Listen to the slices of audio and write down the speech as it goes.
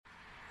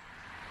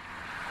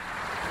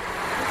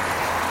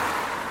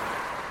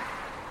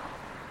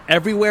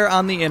Everywhere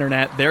on the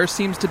internet, there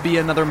seems to be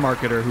another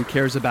marketer who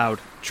cares about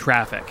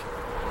traffic.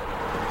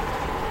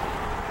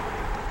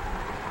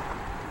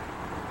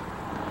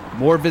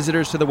 More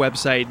visitors to the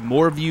website,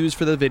 more views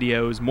for the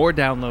videos, more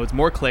downloads,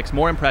 more clicks,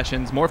 more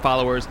impressions, more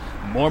followers,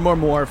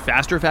 more,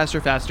 faster,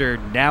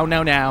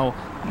 now.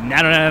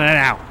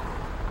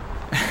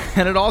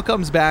 And it all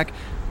comes back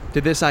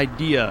to this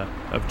idea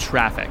of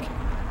traffic.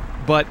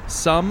 But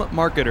some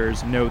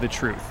marketers know the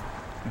truth.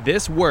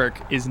 This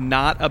work is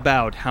not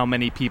about how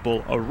many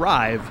people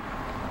arrive,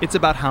 it's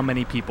about how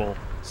many people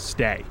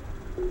stay.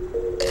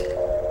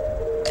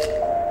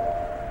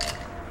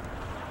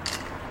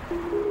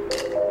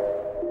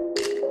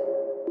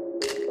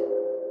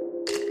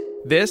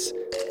 This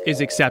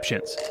is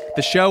Exceptions,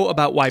 the show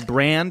about why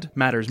brand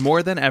matters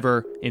more than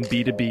ever in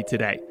B2B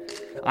today.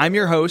 I'm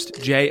your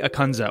host, Jay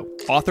Acunzo,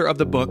 author of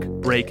the book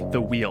Break the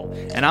Wheel,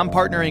 and I'm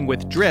partnering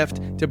with Drift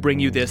to bring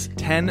you this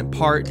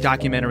 10-part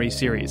documentary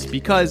series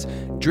because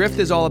Drift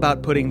is all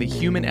about putting the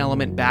human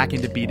element back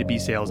into B2B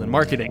sales and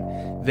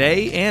marketing.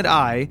 They and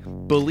I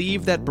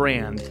believe that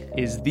brand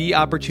is the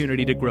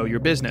opportunity to grow your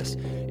business.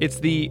 It's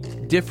the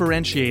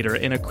differentiator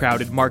in a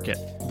crowded market.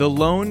 The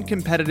lone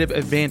competitive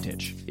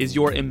advantage is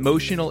your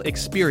emotional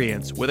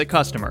experience with a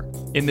customer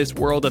in this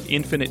world of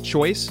infinite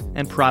choice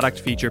and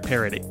product feature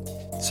parity.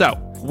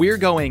 So, we're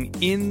going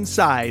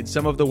inside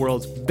some of the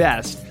world's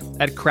best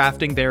at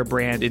crafting their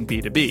brand in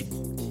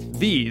B2B.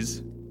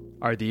 These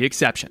are the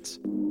exceptions.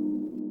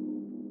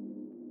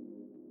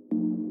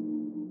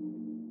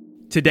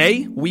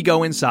 Today, we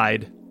go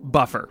inside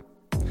Buffer.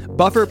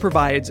 Buffer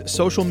provides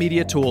social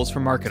media tools for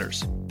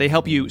marketers. They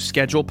help you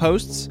schedule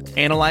posts,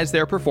 analyze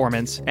their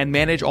performance, and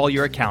manage all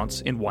your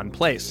accounts in one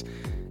place.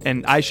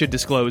 And I should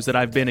disclose that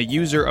I've been a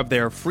user of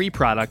their free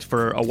product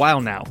for a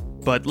while now.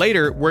 But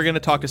later, we're going to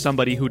talk to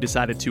somebody who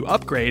decided to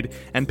upgrade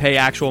and pay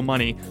actual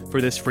money for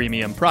this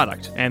freemium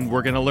product, and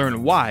we're going to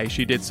learn why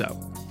she did so.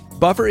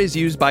 Buffer is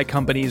used by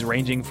companies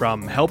ranging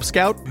from Help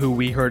Scout, who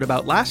we heard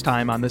about last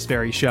time on this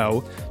very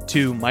show,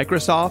 to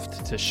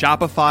Microsoft, to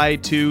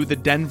Shopify, to the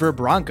Denver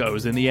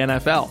Broncos in the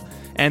NFL,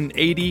 and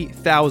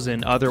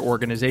 80,000 other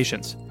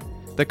organizations.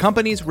 The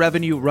company's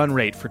revenue run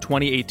rate for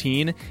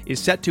 2018 is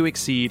set to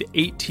exceed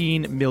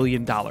 $18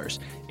 million,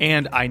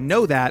 and I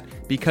know that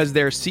because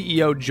their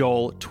CEO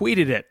Joel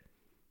tweeted it.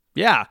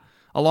 Yeah,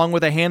 along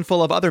with a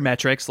handful of other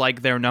metrics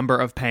like their number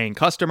of paying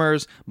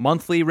customers,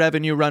 monthly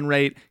revenue run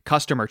rate,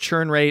 customer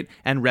churn rate,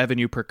 and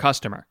revenue per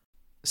customer.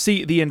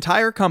 See, the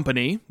entire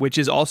company, which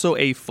is also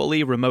a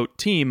fully remote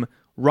team,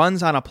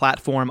 runs on a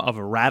platform of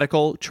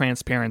radical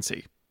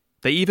transparency.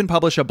 They even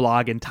publish a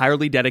blog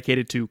entirely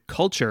dedicated to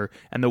culture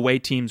and the way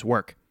teams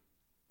work.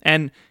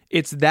 And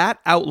it's that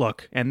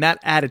outlook and that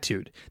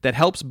attitude that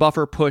helps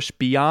Buffer push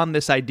beyond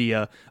this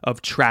idea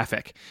of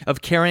traffic,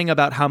 of caring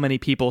about how many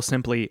people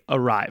simply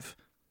arrive.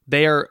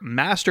 They are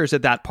masters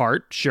at that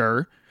part,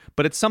 sure,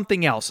 but it's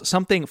something else,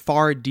 something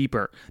far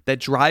deeper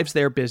that drives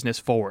their business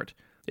forward.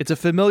 It's a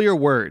familiar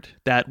word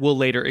that we'll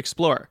later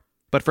explore.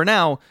 But for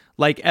now,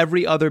 like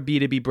every other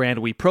B2B brand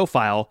we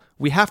profile,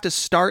 we have to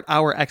start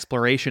our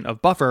exploration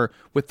of Buffer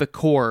with the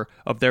core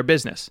of their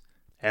business.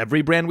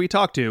 Every brand we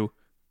talk to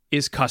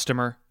is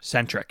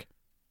customer-centric.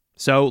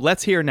 So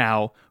let's hear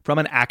now from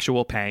an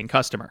actual paying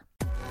customer.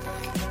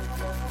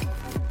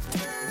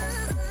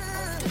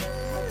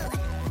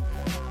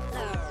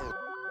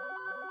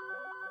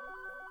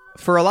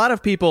 For a lot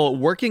of people,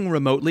 working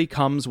remotely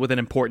comes with an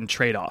important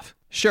trade-off.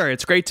 Sure,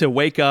 it's great to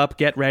wake up,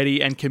 get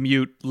ready, and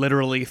commute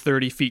literally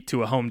 30 feet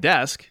to a home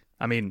desk.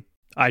 I mean,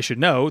 I should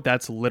know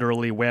that's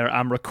literally where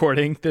I'm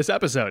recording this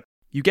episode.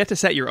 You get to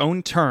set your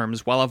own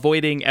terms while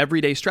avoiding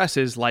everyday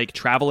stresses like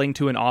traveling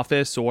to an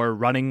office or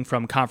running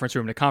from conference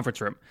room to conference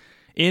room.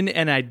 In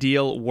an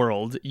ideal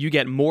world, you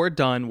get more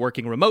done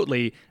working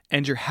remotely,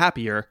 and you're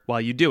happier while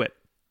you do it.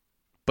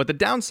 But the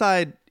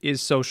downside is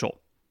social.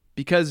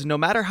 Because no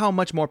matter how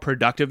much more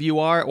productive you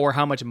are or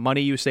how much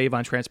money you save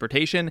on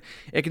transportation,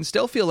 it can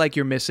still feel like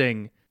you're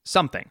missing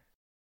something.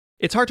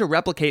 It's hard to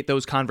replicate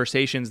those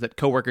conversations that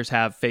coworkers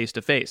have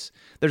face-to-face.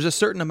 There's a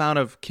certain amount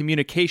of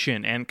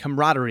communication and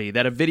camaraderie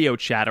that a video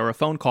chat or a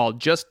phone call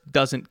just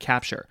doesn't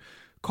capture.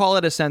 Call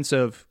it a sense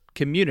of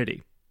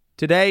community.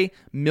 Today,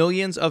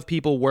 millions of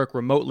people work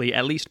remotely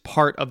at least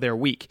part of their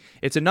week.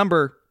 It's a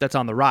number that's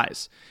on the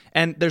rise.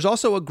 And there's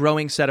also a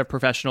growing set of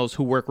professionals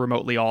who work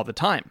remotely all the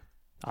time.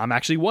 I'm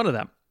actually one of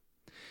them.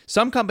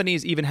 Some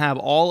companies even have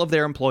all of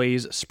their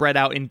employees spread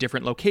out in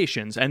different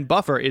locations, and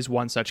Buffer is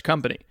one such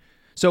company.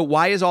 So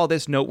why is all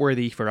this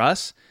noteworthy for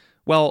us?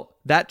 Well,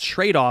 that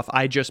trade-off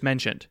I just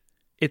mentioned,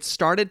 it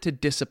started to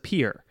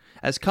disappear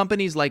as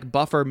companies like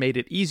Buffer made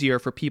it easier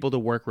for people to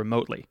work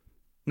remotely.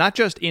 Not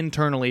just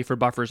internally for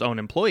Buffer's own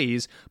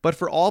employees, but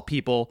for all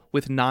people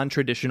with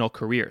non-traditional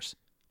careers.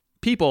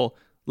 People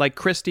like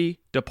Christy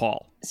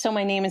DePaul. So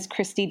my name is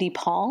Christy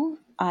DePaul.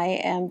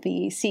 I am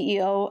the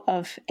CEO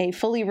of a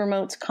fully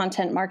remote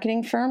content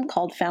marketing firm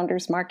called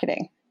Founders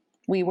Marketing.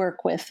 We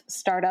work with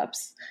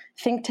startups,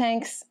 think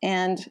tanks,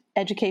 and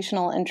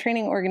educational and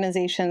training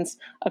organizations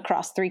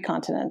across 3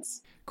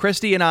 continents.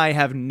 Christy and I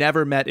have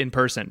never met in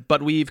person,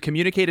 but we've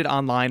communicated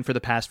online for the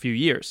past few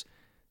years.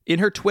 In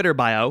her Twitter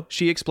bio,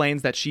 she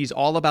explains that she's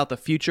all about the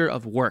future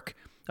of work,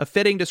 a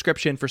fitting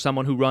description for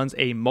someone who runs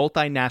a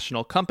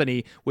multinational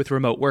company with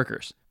remote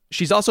workers.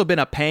 She's also been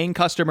a paying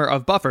customer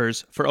of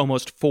Buffer's for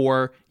almost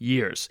 4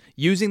 years,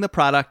 using the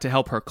product to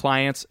help her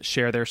clients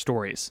share their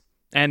stories.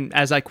 And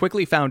as I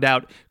quickly found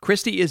out,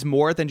 Christy is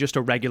more than just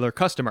a regular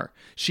customer.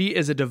 She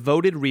is a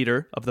devoted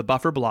reader of the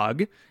Buffer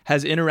blog,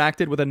 has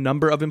interacted with a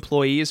number of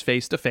employees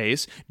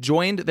face-to-face,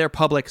 joined their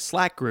public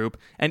Slack group,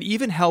 and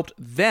even helped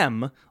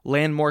them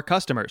land more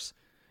customers.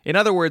 In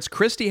other words,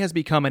 Christy has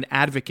become an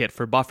advocate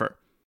for Buffer.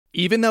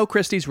 Even though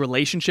Christy's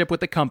relationship with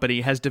the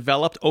company has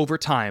developed over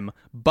time,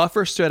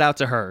 Buffer stood out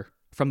to her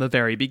from the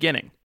very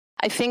beginning.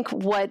 I think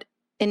what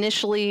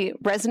initially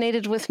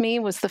resonated with me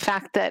was the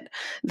fact that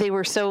they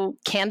were so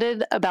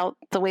candid about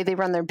the way they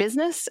run their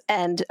business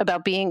and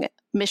about being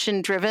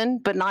mission driven,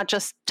 but not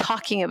just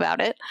talking about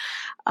it,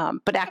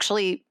 but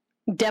actually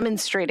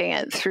demonstrating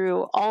it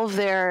through all of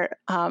their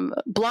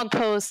blog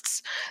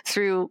posts,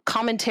 through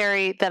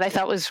commentary that I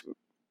thought was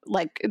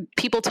like,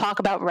 people talk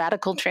about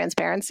radical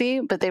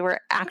transparency, but they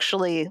were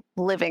actually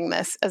living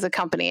this as a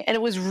company. And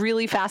it was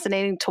really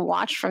fascinating to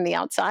watch from the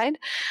outside,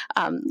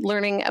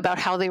 learning about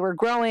how they were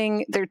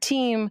growing their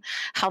team,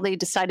 how they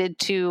decided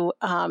to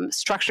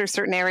structure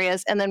certain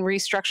areas and then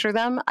restructure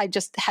them. I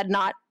just had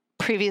not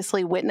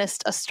previously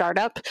witnessed a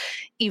startup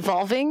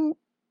evolving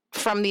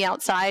from the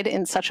outside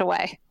in such a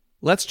way.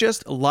 Let's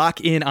just lock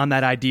in on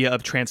that idea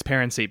of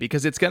transparency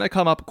because it's going to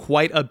come up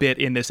quite a bit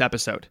in this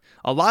episode.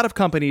 A lot of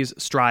companies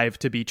strive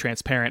to be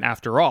transparent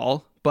after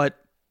all, but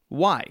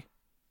why?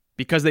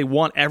 Because they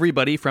want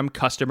everybody from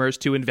customers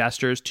to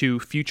investors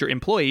to future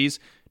employees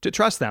to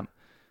trust them.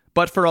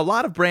 But for a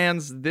lot of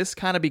brands, this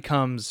kind of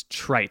becomes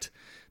trite.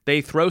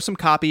 They throw some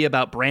copy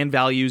about brand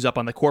values up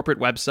on the corporate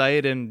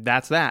website and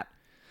that's that.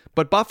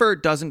 But Buffer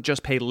doesn't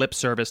just pay lip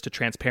service to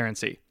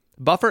transparency.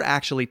 Buffer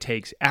actually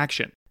takes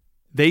action.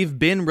 They've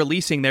been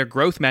releasing their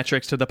growth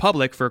metrics to the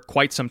public for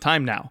quite some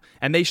time now,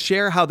 and they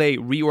share how they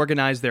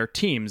reorganized their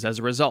teams as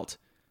a result.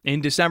 In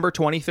December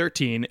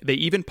 2013, they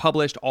even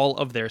published all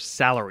of their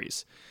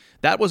salaries.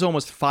 That was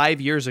almost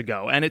 5 years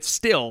ago, and it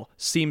still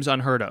seems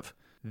unheard of.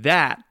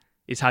 That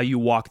is how you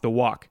walk the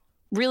walk.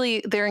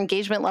 Really, their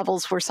engagement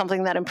levels were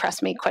something that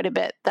impressed me quite a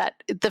bit. That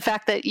the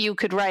fact that you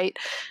could write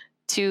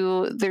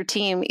to their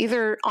team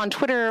either on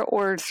Twitter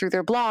or through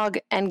their blog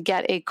and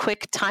get a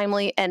quick,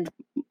 timely, and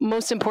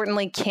most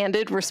importantly,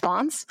 candid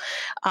response.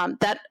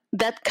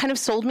 That kind of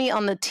sold me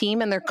on the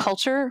team and their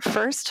culture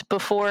first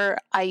before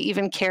I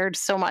even cared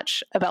so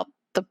much about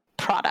the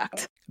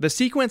product. The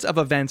sequence of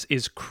events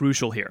is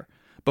crucial here.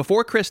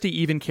 Before Christy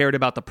even cared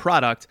about the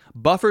product,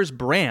 Buffer's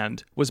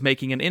brand was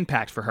making an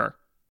impact for her.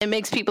 It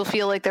makes people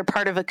feel like they're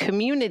part of a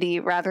community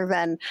rather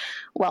than,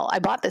 well, I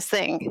bought this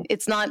thing.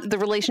 It's not, the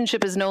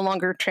relationship is no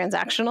longer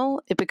transactional.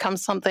 It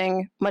becomes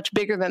something much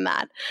bigger than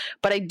that.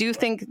 But I do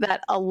think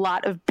that a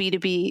lot of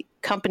B2B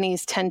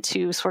companies tend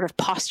to sort of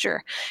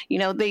posture. You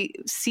know, they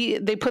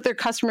put their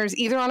customers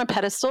either on a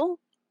pedestal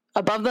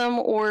above them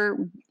or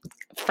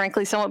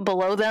frankly, somewhat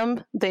below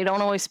them. They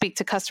don't always speak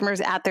to customers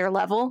at their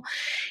level.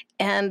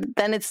 And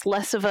then it's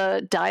less of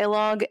a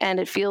dialogue and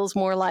it feels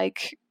more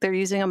like they're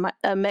using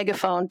a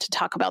megaphone to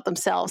talk about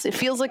themselves. It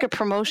feels like a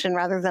promotion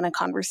rather than a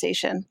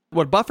conversation.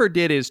 What Buffer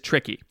did is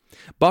tricky.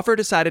 Buffer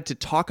decided to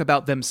talk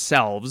about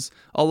themselves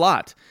a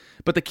lot.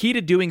 But the key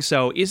to doing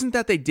so isn't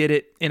that they did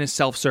it in a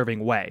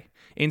self-serving way.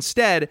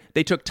 Instead,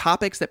 they took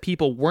topics that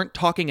people weren't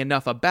talking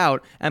enough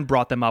about and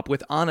brought them up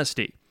with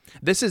honesty.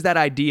 This is that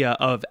idea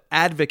of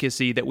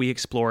advocacy that we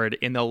explored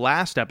in the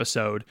last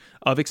episode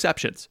of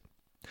Exceptions.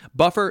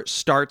 Buffer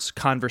starts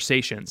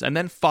conversations and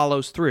then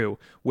follows through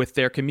with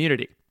their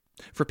community.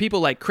 For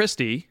people like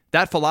Christy,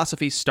 that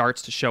philosophy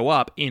starts to show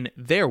up in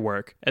their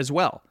work as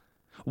well.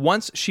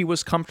 Once she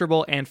was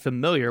comfortable and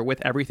familiar with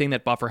everything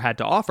that Buffer had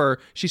to offer,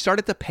 she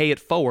started to pay it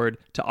forward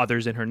to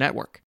others in her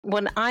network.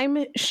 When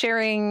I'm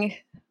sharing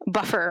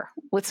Buffer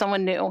with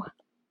someone new,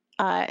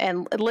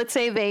 and let's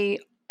say they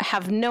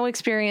have no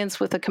experience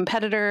with a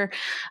competitor,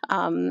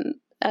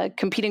 a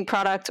competing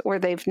product, or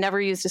they've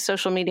never used a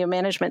social media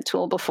management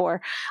tool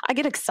before, I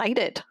get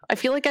excited. I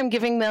feel like I'm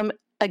giving them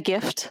a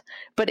gift,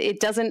 but it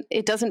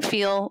doesn't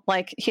feel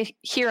like,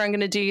 here, I'm going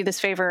to do you this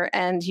favor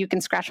and you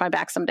can scratch my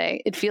back someday.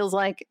 It feels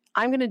like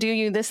I'm going to do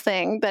you this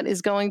thing that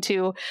is going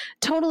to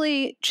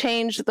totally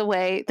change the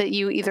way that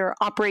you either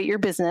operate your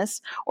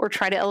business or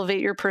try to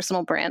elevate your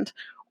personal brand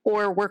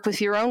or work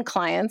with your own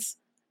clients.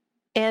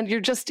 And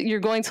you're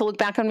going to look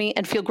back on me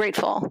and feel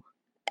grateful.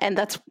 And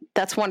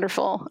that's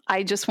wonderful.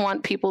 I just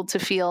want people to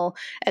feel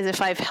as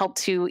if I've helped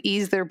to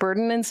ease their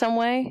burden in some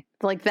way.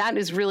 Like, that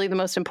is really the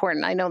most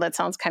important. I know that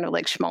sounds kind of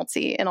like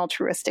schmaltzy and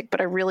altruistic,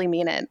 but I really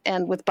mean it.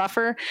 And with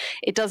Buffer,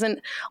 it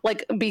doesn't,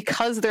 like,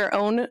 because their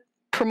own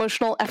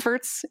promotional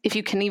efforts, if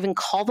you can even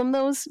call them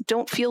those,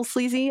 don't feel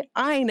sleazy.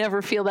 I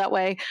never feel that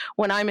way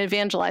when I'm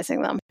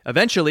evangelizing them.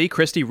 Eventually,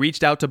 Christy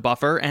reached out to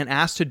Buffer and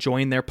asked to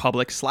join their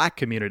public Slack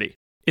community.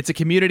 It's a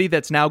community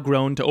that's now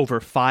grown to over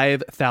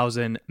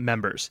 5,000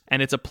 members,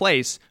 and it's a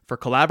place for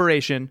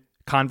collaboration,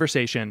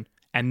 conversation,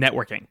 and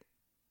networking.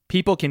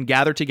 People can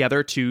gather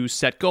together to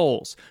set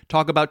goals,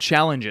 talk about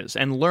challenges,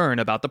 and learn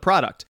about the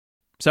product.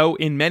 So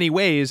in many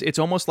ways, it's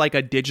almost like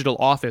a digital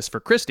office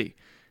for Christy.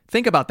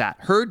 Think about that.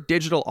 Her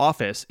digital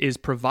office is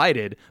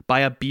provided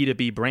by a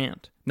B2B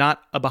brand,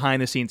 not a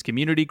behind-the-scenes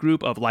community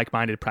group of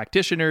like-minded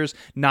practitioners,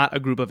 not a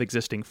group of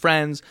existing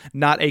friends,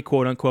 not a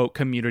quote-unquote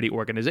community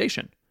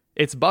organization.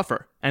 It's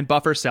Buffer, and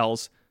Buffer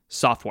sells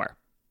software.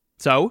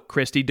 So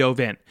Christy dove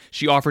in.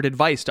 She offered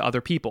advice to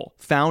other people,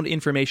 found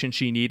information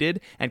she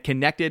needed, and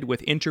connected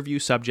with interview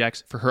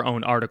subjects for her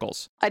own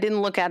articles. I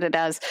didn't look at it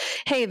as,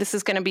 hey, this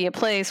is going to be a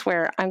place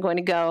where I'm going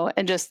to go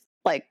and just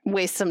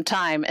waste some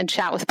time and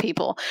chat with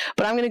people.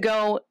 But I'm going to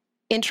go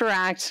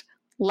interact,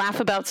 laugh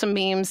about some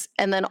memes,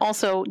 and then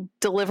also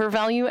deliver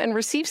value and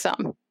receive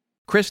some.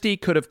 Christy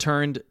could have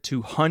turned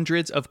to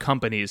hundreds of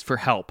companies for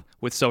help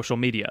with social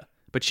media,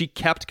 but she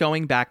kept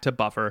going back to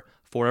Buffer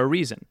for a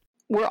reason.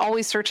 We're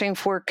always searching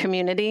for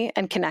community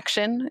and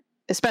connection,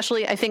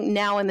 especially I think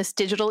now in this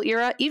digital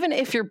era, even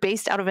if you're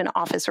based out of an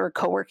office or a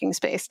co-working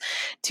space,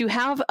 to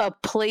have a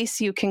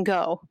place you can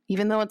go,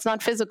 even though it's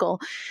not physical,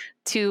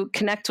 to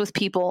connect with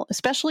people,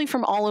 especially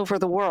from all over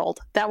the world.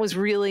 That was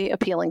really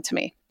appealing to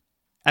me.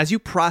 As you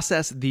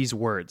process these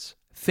words,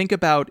 think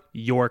about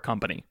your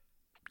company.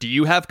 Do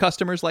you have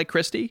customers like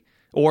Christy?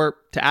 Or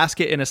to ask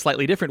it in a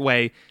slightly different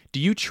way, do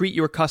you treat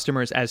your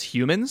customers as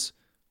humans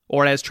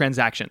or as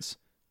transactions?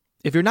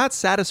 If you're not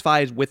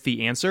satisfied with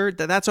the answer,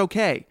 that's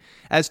okay.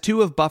 As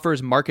two of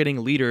Buffer's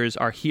marketing leaders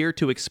are here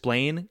to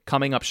explain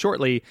coming up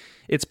shortly,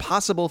 it's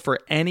possible for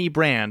any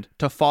brand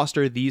to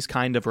foster these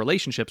kind of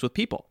relationships with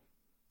people,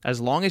 as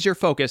long as you're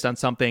focused on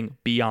something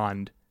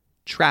beyond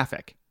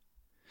traffic.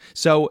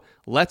 So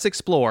let's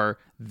explore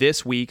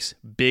this week's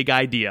big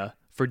idea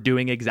for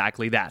doing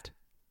exactly that.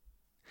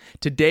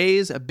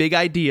 Today's big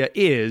idea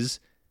is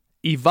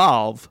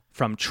evolve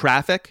from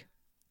traffic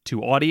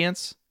to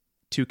audience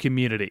to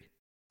community.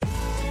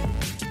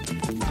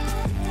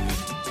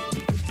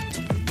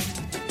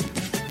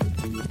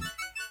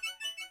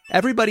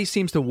 Everybody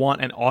seems to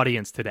want an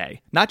audience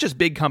today, not just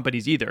big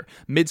companies either.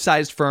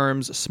 Mid-sized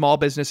firms, small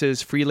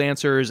businesses,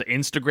 freelancers,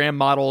 Instagram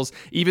models,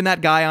 even that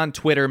guy on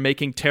Twitter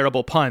making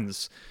terrible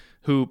puns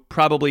who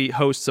probably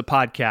hosts a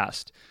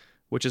podcast,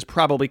 which is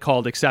probably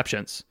called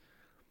Exceptions.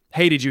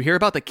 Hey, did you hear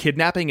about the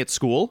kidnapping at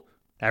school?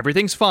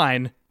 Everything's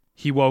fine.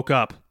 He woke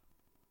up.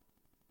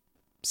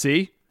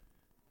 See?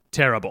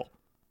 Terrible.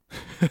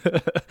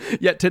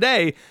 Yet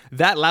today,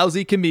 that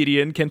lousy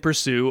comedian can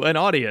pursue an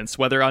audience,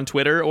 whether on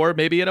Twitter or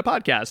maybe in a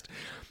podcast.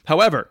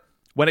 However,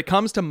 when it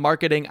comes to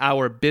marketing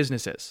our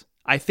businesses,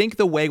 I think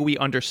the way we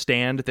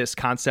understand this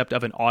concept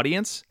of an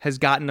audience has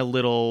gotten a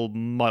little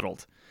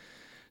muddled.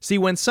 See,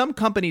 when some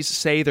companies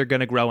say they're going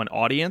to grow an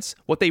audience,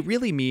 what they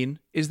really mean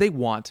is they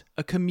want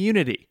a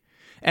community.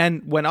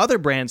 And when other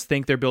brands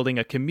think they're building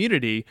a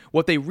community,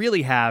 what they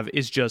really have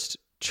is just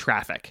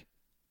traffic.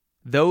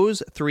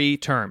 Those three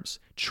terms,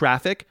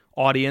 traffic,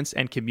 audience,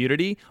 and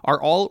community,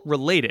 are all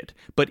related,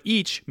 but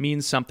each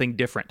means something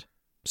different.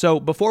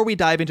 So before we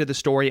dive into the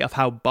story of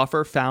how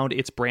Buffer found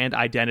its brand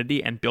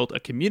identity and built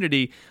a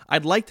community,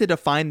 I'd like to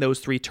define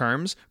those three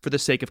terms for the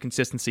sake of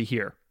consistency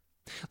here.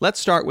 Let's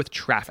start with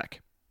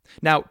traffic.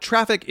 Now,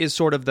 traffic is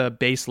sort of the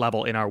base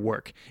level in our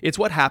work. It's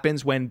what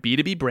happens when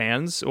B2B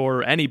brands,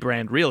 or any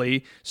brand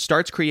really,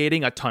 starts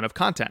creating a ton of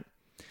content.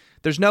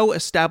 There's no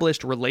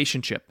established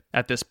relationship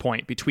at this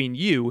point between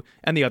you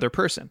and the other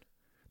person.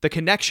 The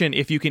connection,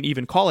 if you can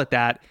even call it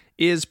that,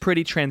 is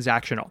pretty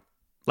transactional.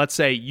 Let's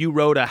say you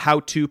wrote a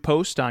how-to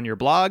post on your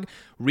blog.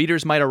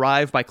 Readers might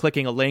arrive by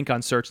clicking a link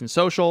on Search and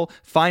Social,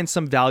 find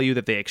some value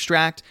that they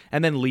extract,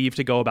 and then leave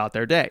to go about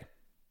their day.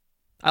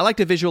 I like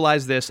to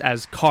visualize this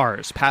as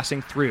cars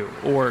passing through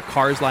or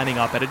cars lining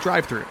up at a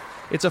drive-thru.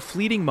 It's a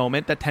fleeting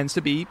moment that tends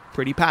to be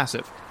pretty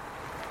passive.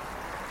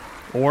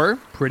 Or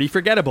pretty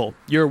forgettable.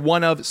 You're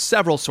one of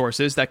several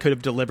sources that could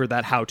have delivered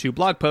that how-to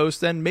blog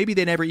post, and maybe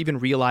they never even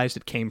realized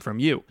it came from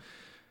you.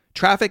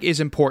 Traffic is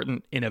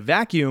important in a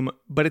vacuum,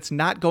 but it's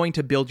not going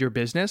to build your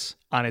business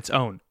on its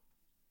own.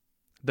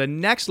 The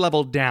next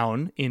level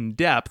down in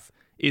depth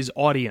is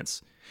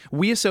audience.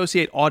 We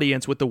associate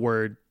audience with the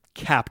word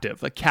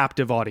captive, a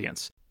captive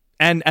audience.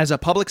 And as a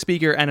public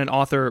speaker and an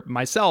author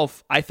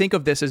myself, I think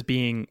of this as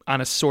being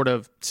on a sort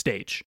of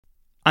stage.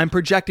 I'm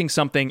projecting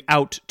something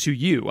out to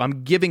you.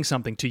 I'm giving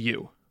something to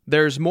you.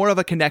 There's more of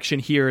a connection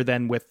here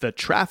than with the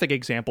traffic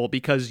example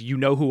because you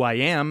know who I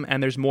am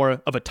and there's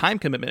more of a time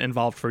commitment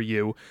involved for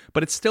you,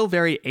 but it's still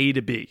very A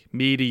to B,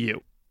 me to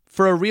you.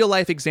 For a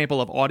real-life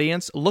example of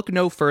audience, look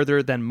no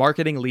further than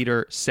marketing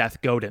leader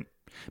Seth Godin.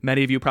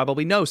 Many of you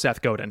probably know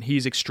Seth Godin.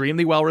 He's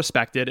extremely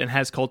well-respected and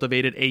has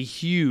cultivated a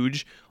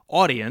huge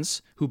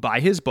audience who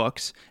buy his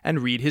books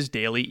and read his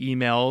daily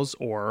emails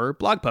or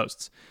blog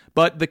posts.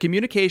 But the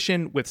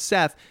communication with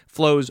Seth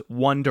flows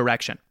one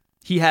direction.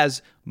 He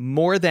has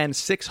more than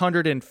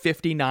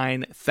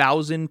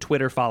 659,000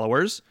 Twitter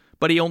followers,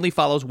 but he only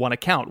follows one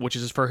account, which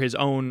is for his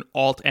own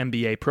Alt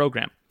MBA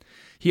program.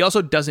 He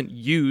also doesn't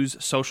use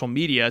social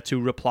media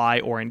to reply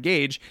or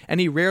engage, and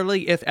he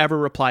rarely, if ever,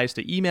 replies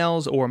to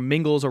emails or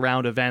mingles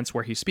around events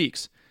where he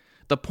speaks.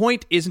 The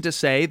point isn't to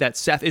say that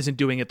Seth isn't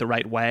doing it the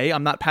right way.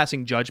 I'm not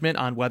passing judgment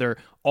on whether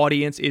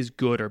audience is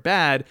good or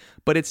bad,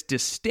 but it's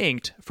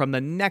distinct from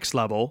the next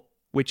level,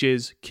 which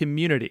is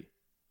community.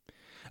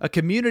 A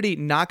community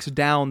knocks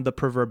down the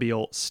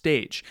proverbial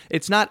stage.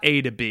 It's not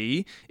A to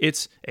B,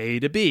 it's A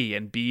to B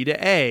and B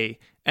to A,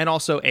 and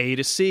also A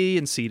to C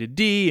and C to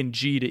D and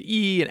G to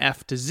E and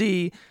F to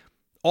Z.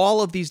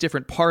 All of these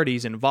different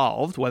parties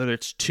involved, whether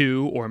it's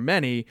two or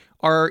many,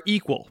 are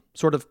equal,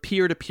 sort of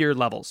peer-to-peer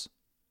levels.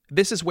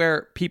 This is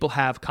where people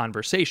have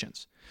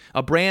conversations.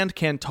 A brand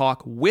can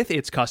talk with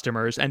its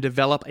customers and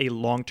develop a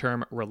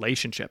long-term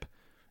relationship.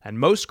 And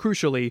most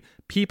crucially,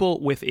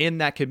 people within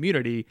that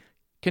community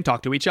can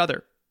talk to each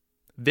other.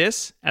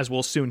 This, as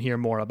we'll soon hear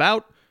more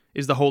about,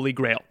 is the Holy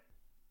Grail.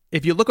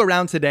 If you look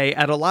around today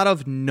at a lot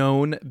of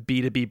known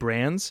B2B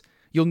brands,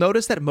 you'll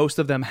notice that most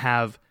of them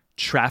have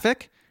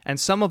traffic, and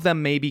some of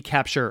them maybe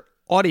capture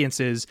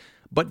audiences,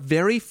 but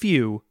very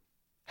few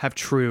have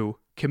true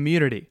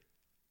community.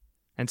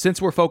 And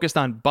since we're focused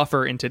on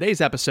Buffer in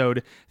today's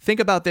episode, think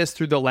about this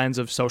through the lens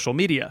of social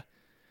media.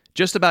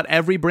 Just about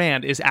every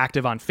brand is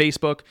active on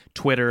Facebook,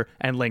 Twitter,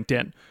 and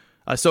LinkedIn.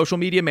 A social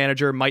media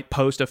manager might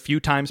post a few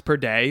times per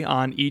day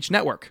on each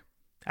network.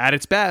 At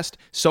its best,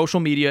 social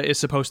media is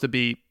supposed to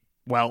be,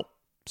 well,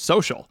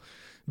 social.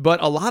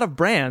 But a lot of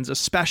brands,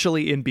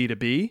 especially in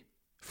B2B,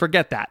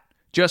 forget that,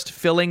 just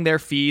filling their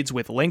feeds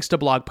with links to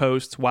blog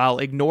posts while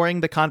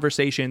ignoring the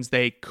conversations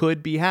they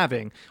could be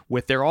having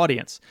with their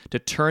audience to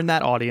turn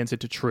that audience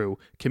into true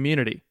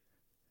community.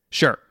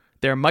 Sure,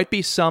 there might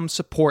be some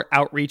support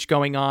outreach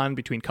going on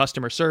between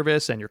customer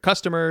service and your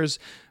customers,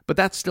 but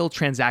that's still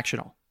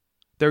transactional.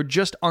 There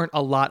just aren't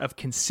a lot of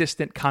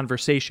consistent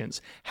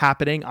conversations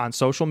happening on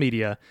social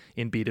media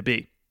in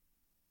B2B.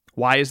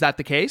 Why is that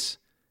the case?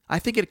 I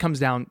think it comes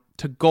down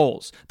to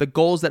goals, the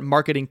goals that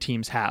marketing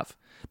teams have.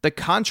 The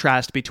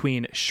contrast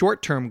between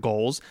short-term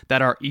goals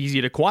that are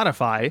easy to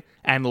quantify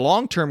and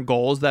long-term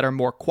goals that are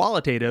more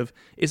qualitative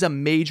is a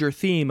major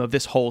theme of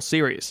this whole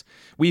series.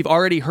 We've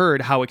already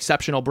heard how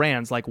exceptional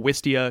brands like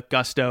Wistia,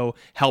 Gusto,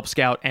 Help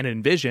Scout, and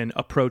Envision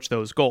approach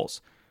those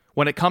goals.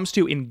 When it comes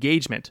to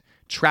engagement,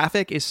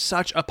 traffic is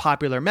such a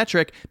popular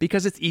metric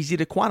because it's easy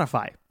to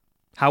quantify.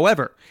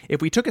 However,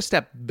 if we took a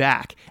step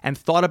back and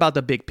thought about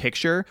the big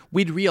picture,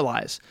 we'd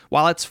realize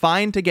while it's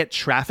fine to get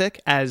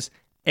traffic as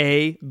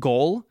a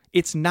goal,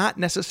 it's not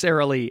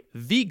necessarily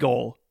the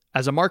goal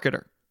as a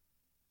marketer.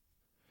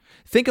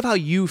 Think of how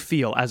you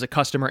feel as a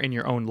customer in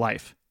your own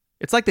life.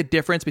 It's like the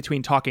difference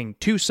between talking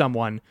to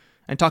someone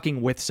and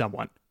talking with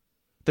someone.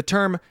 The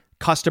term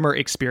customer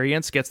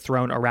experience gets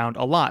thrown around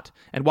a lot,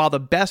 and while the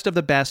best of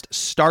the best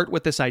start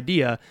with this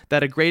idea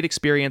that a great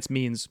experience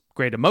means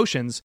great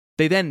emotions,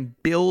 they then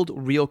build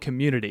real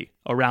community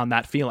around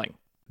that feeling.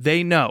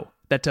 They know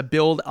that to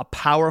build a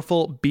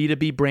powerful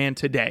B2B brand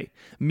today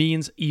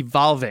means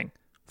evolving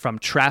from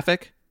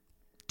traffic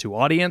to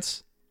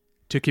audience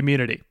to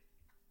community.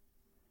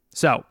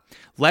 So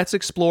let's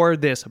explore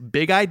this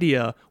big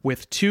idea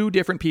with two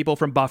different people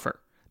from Buffer,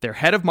 their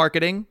head of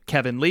marketing,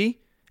 Kevin Lee,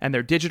 and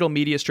their digital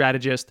media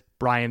strategist,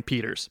 Brian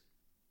Peters.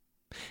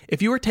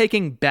 If you were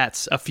taking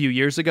bets a few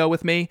years ago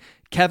with me,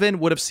 Kevin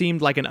would have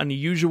seemed like an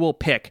unusual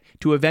pick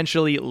to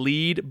eventually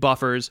lead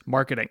Buffer's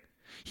marketing.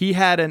 He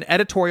had an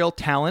editorial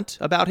talent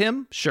about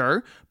him,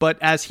 sure, but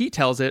as he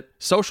tells it,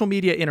 social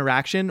media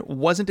interaction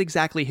wasn't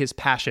exactly his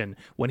passion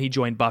when he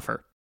joined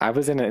Buffer. I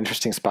was in an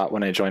interesting spot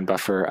when I joined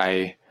Buffer.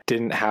 I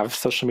didn't have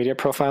social media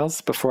profiles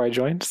before I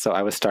joined, so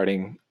I was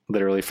starting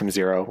literally from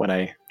zero when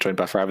I joined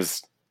Buffer. I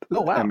was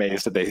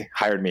amazed that they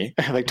hired me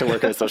like to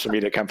work at a social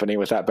media company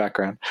with that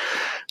background.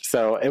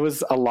 So it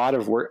was a lot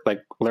of work,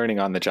 like learning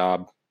on the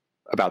job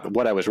about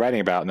what I was writing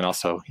about, and then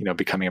also,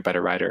 becoming a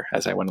better writer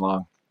as I went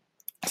along.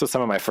 So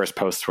some of my first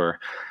posts were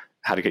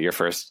how to get your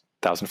first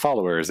 1,000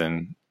 followers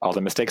and all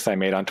the mistakes I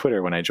made on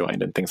Twitter when I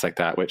joined and things like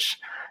that, which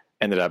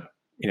ended up,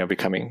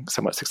 becoming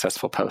somewhat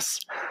successful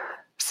posts.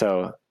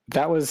 So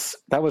that was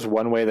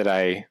one way that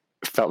I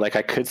felt like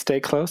I could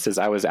stay close, is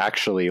I was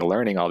actually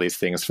learning all these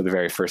things for the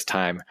very first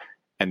time.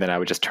 And then I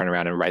would just turn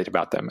around and write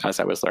about them as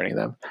I was learning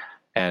them.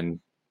 And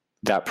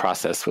that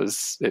process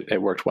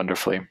it worked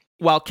wonderfully.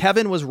 While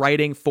Kevin was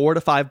writing 4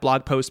 to 5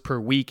 blog posts per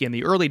week in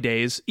the early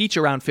days, each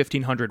around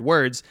 1,500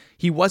 words,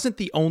 he wasn't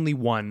the only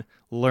one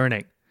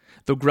learning.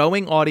 The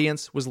growing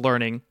audience was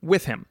learning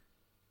with him.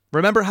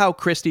 Remember how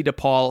Christy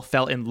DePaul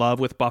fell in love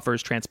with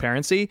Buffer's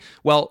transparency?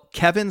 Well,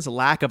 Kevin's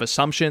lack of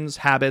assumptions,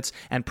 habits,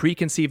 and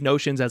preconceived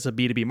notions as a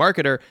B2B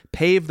marketer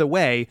paved the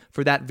way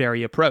for that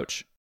very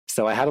approach.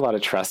 So I had a lot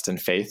of trust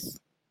and faith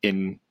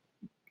in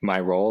my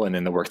role and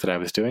in the work that I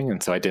was doing.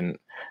 And so I didn't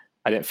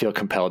feel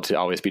compelled to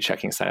always be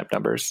checking sign-up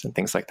numbers and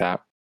things like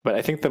that. But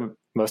I think the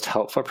most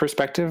helpful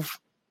perspective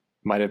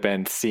might have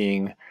been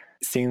seeing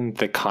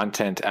the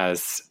content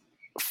as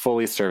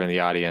fully serving the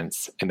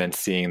audience, and then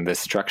seeing the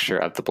structure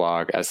of the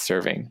blog as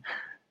serving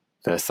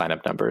the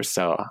sign-up numbers.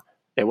 So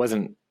it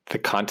wasn't the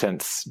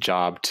content's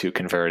job to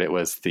convert. It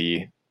was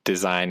the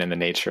design and the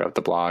nature of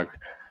the blog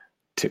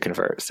to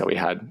convert. So we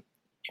had,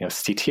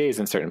 CTAs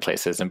in certain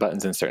places and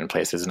buttons in certain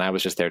places. And I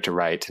was just there to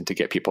write and to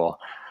get people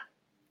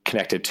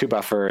connected to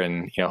Buffer.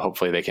 And,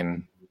 hopefully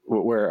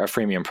we're a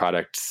freemium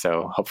product.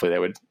 So hopefully they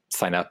would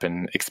sign up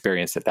and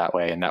experience it that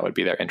way. And that would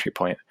be their entry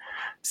point.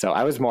 So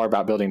I was more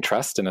about building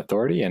trust and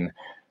authority. And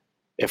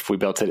if we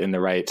built it in the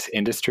right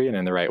industry and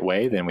in the right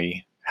way, then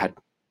we had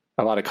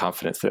a lot of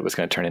confidence that it was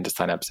going to turn into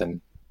signups.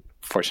 And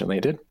fortunately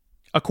it did.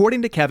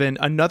 According to Kevin,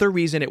 another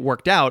reason it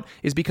worked out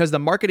is because the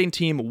marketing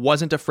team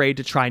wasn't afraid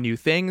to try new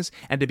things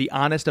and to be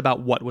honest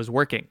about what was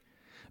working.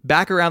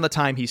 Back around the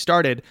time he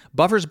started,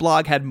 Buffer's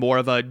blog had more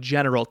of a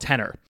general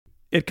tenor.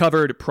 It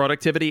covered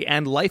productivity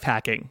and life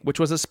hacking, which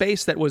was a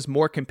space that was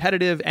more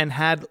competitive and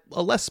had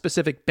a less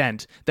specific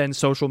bent than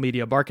social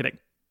media marketing.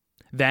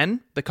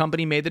 Then, the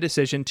company made the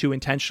decision to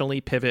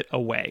intentionally pivot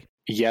away.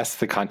 Yes,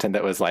 the content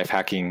that was life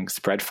hacking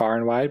spread far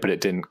and wide, but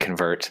it didn't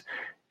convert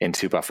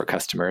into Buffer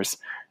customers.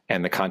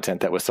 And the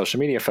content that was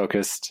social media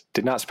focused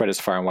did not spread as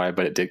far and wide,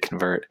 but it did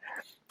convert.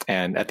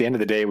 And at the end of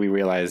the day, we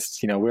realized,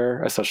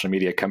 we're a social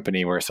media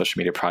company, we're a social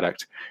media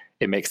product.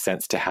 It makes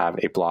sense to have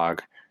a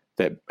blog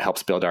that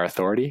helps build our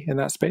authority in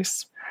that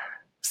space.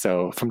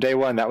 So from day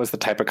one, that was the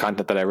type of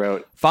content that I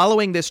wrote.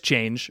 Following this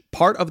change,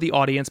 part of the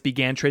audience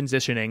began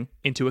transitioning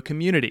into a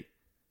community.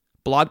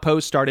 Blog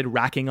posts started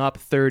racking up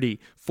 30,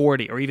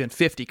 40, or even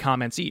 50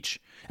 comments each,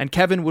 and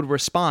Kevin would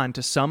respond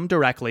to some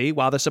directly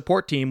while the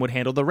support team would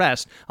handle the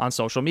rest on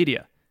social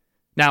media.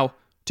 Now,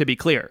 to be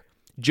clear,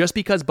 just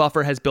because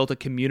Buffer has built a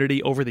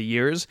community over the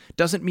years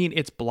doesn't mean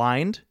it's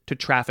blind to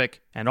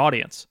traffic and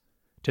audience.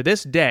 To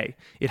this day,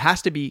 it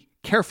has to be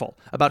careful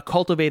about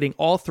cultivating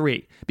all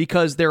three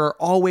because there are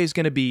always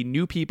going to be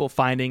new people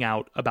finding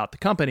out about the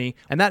company,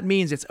 and that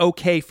means it's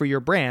okay for your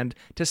brand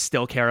to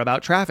still care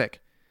about traffic.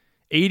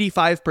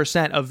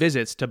 85% of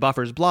visits to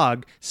Buffer's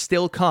blog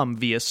still come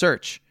via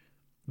search.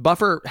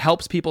 Buffer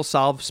helps people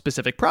solve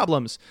specific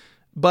problems,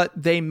 but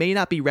they may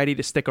not be ready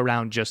to stick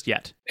around just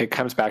yet. It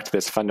comes back to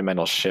this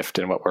fundamental shift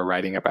in what we're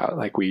writing about.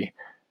 Like, we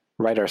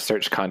write our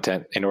search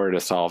content in order to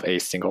solve a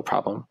single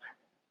problem.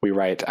 We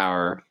write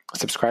our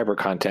subscriber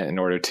content in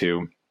order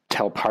to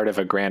tell part of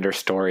a grander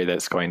story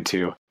that's going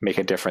to make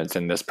a difference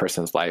in this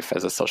person's life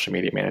as a social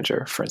media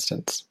manager, for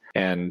instance.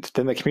 And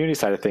then the community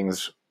side of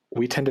things,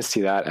 we tend to see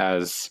that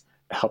as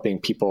helping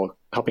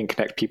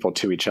connect people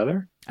to each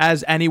other.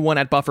 As anyone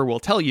at Buffer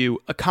will tell you,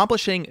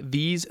 accomplishing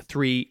these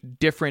three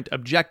different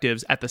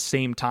objectives at the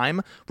same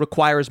time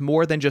requires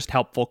more than just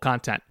helpful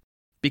content.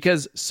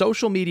 Because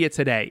social media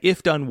today,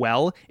 if done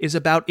well, is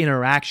about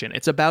interaction.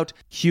 It's about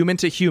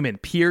human-to-human,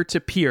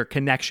 peer-to-peer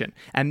connection.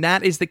 And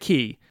that is the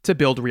key to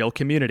build real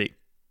community.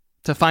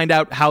 To find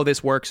out how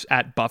this works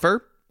at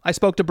Buffer, I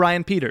spoke to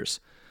Brian Peters.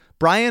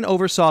 Brian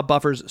oversaw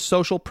Buffer's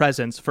social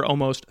presence for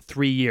almost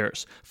 3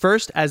 years,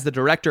 first as the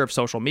director of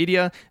social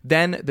media,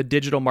 then the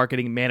digital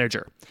marketing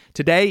manager.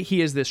 Today,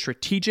 he is the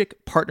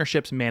strategic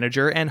partnerships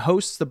manager and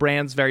hosts the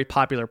brand's very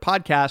popular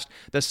podcast,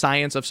 The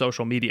Science of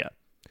Social Media.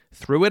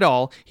 Through it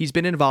all, he's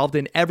been involved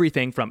in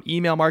everything from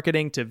email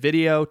marketing to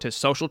video to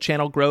social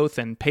channel growth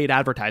and paid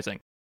advertising.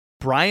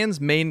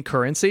 Brian's main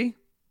currency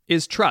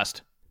is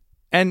trust.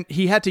 And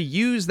he had to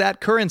use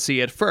that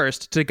currency at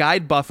first to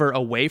guide Buffer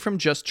away from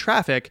just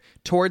traffic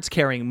towards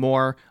caring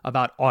more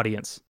about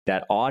audience.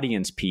 That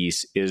audience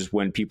piece is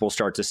when people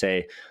start to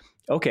say,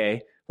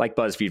 okay, like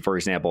BuzzFeed, for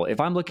example, if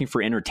I'm looking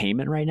for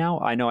entertainment right now,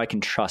 I know I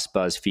can trust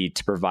BuzzFeed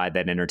to provide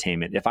that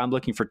entertainment. If I'm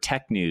looking for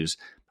tech news,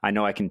 I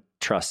know I can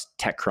trust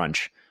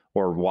TechCrunch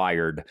or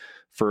Wired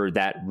for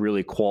that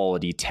really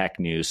quality tech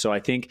news. So I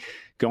think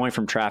going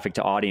from traffic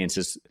to audience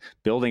is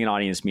building an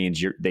audience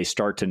means they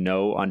start to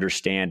know,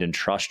 understand, and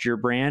trust your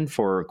brand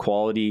for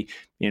quality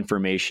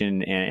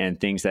information and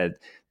things that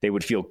they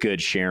would feel good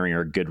sharing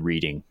or good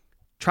reading.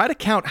 Try to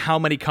count how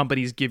many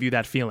companies give you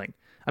that feeling.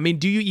 I mean,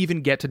 do you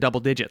even get to double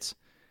digits?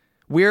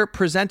 We're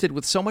presented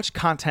with so much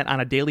content on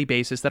a daily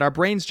basis that our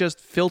brains just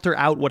filter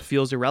out what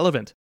feels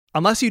irrelevant.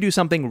 Unless you do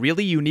something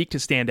really unique to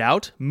stand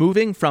out,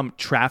 moving from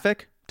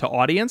traffic to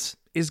audience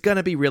is going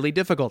to be really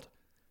difficult.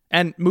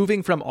 And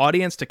moving from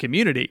audience to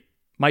community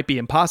might be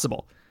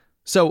impossible.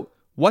 So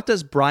what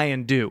does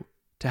Brian do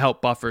to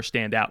help Buffer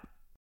stand out?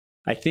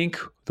 I think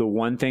the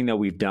one thing that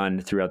we've done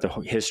throughout the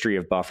history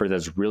of Buffer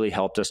that's really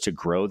helped us to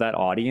grow that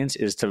audience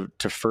is to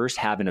first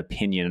have an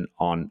opinion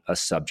on a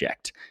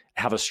subject,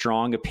 have a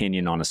strong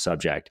opinion on a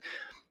subject.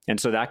 And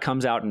so that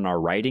comes out in our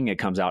writing, it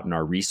comes out in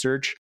our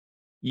research.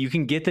 You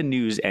can get the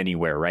news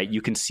anywhere, right? You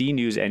can see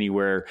news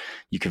anywhere.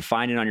 You can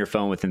find it on your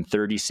phone within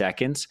 30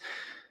 seconds.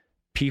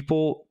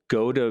 People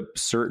go to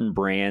certain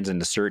brands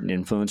and to certain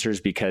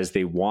influencers because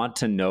they want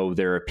to know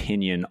their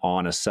opinion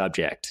on a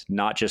subject,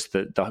 not just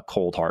the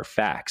cold hard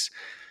facts.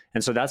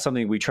 And so that's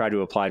something we try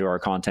to apply to our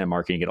content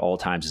marketing at all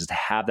times, is to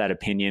have that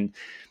opinion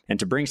and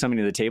to bring something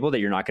to the table that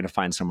you're not going to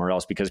find somewhere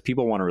else, because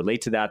people want to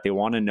relate to that. They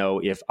want to know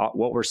if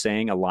what we're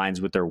saying aligns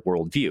with their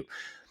worldview.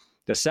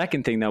 The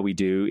second thing that we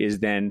do is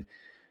then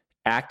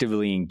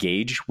actively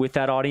engage with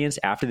that audience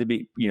after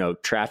the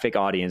traffic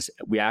audience.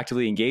 We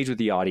actively engage with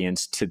the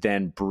audience to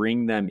then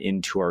bring them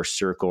into our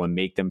circle and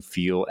make them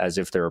feel as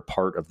if they're a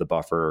part of the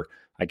Buffer,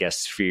 I guess,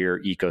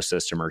 sphere,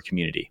 ecosystem, or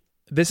community.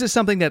 This is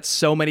something that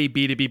so many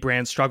B2B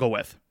brands struggle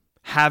with,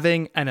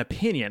 having an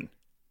opinion.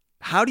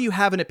 How do you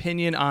have an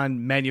opinion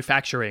on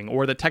manufacturing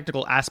or the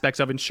technical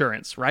aspects of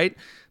insurance, right?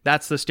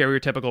 That's the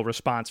stereotypical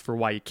response for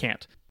why you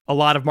can't. A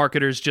lot of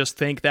marketers just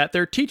think that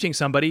they're teaching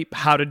somebody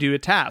how to do a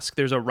task.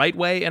 There's a right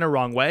way and a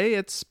wrong way.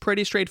 It's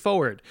pretty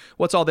straightforward.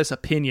 What's all this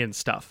opinion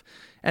stuff?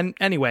 And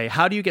anyway,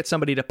 how do you get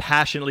somebody to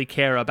passionately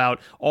care about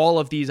all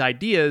of these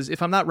ideas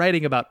if I'm not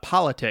writing about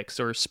politics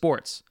or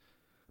sports?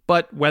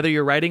 But whether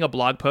you're writing a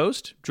blog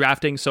post,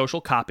 drafting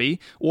social copy,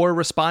 or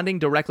responding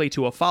directly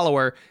to a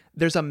follower,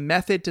 there's a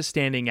method to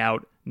standing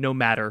out no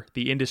matter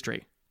the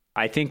industry.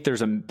 I think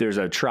there's a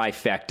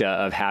trifecta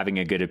of having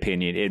a good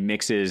opinion. It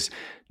mixes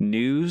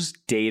news,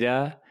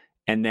 data,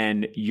 and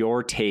then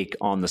your take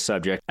on the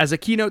subject. As a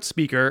keynote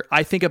speaker,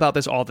 I think about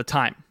this all the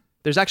time.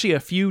 There's actually a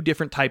few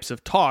different types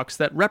of talks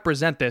that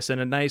represent this in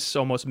a nice,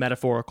 almost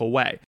metaphorical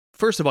way.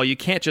 First of all, you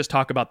can't just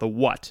talk about the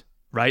what,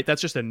 right?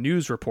 That's just a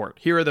news report.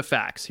 Here are the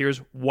facts.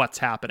 Here's what's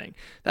happening.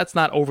 That's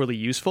not overly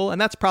useful,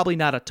 and that's probably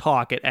not a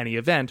talk at any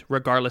event,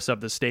 regardless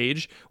of the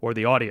stage or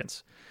the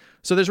audience.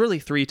 So there's really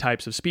three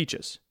types of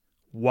speeches: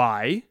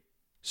 why,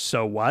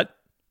 so what,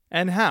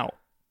 and how.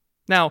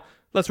 Now,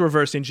 let's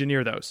reverse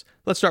engineer those.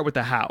 Let's start with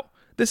the how.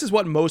 This is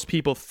what most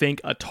people think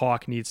a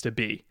talk needs to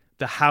be: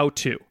 the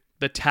how-to,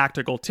 the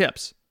tactical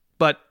tips.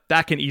 But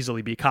that can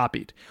easily be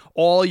copied.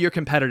 All your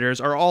competitors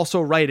are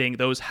also writing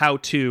those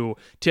how-to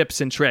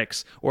tips and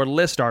tricks or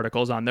list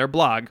articles on their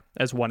blog,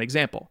 as one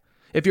example.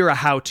 If you're a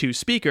how-to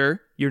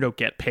speaker, you don't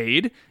get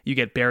paid. You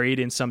get buried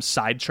in some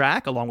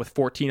sidetrack along with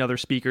 14 other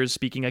speakers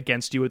speaking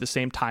against you at the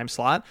same time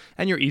slot,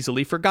 and you're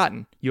easily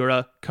forgotten. You're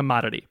a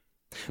commodity.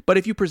 But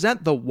if you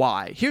present the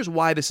why, here's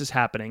why this is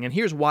happening, and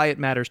here's why it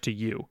matters to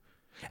you,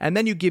 and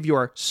then you give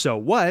your so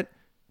what,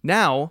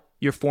 now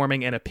you're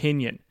forming an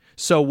opinion.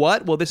 So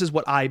what? Well, this is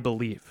what I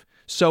believe.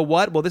 So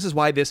what? Well, this is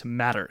why this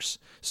matters.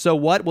 So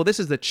what? Well, this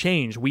is the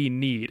change we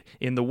need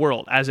in the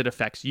world as it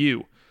affects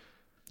you.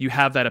 You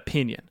have that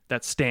opinion,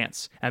 that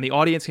stance, and the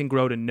audience can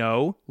grow to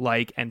know,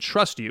 like, and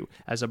trust you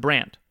as a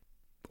brand.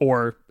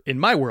 Or, in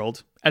my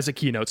world, as a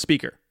keynote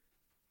speaker.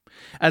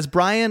 As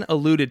Brian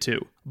alluded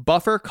to,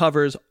 Buffer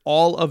covers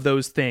all of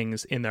those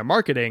things in their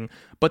marketing,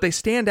 but they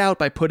stand out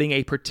by putting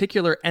a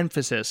particular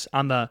emphasis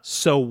on the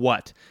so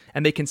what,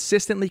 and they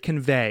consistently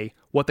convey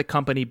what the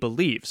company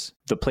believes.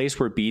 The place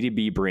where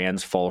B2B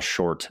brands fall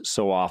short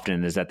so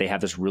often is that they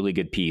have this really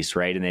good piece,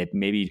 right? And they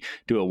maybe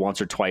do it once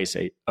or twice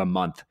a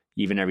month,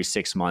 even every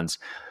 6 months.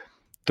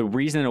 The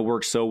reason it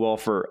works so well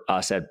for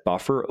us at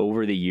Buffer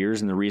over the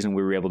years, and the reason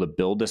we were able to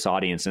build this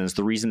audience, and it's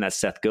the reason that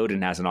Seth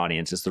Godin has an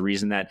audience, it's the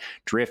reason that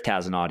Drift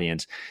has an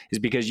audience, is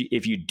because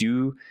if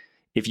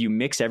you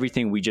mix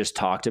everything we just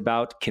talked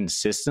about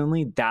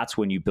consistently, that's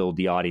when you build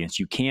the audience.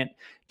 You can't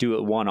do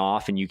it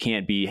one-off, and you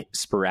can't be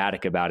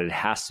sporadic about it. It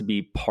has to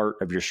be part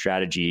of your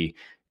strategy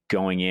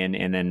going in,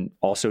 and then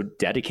also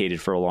dedicated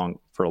for a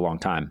long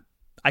time.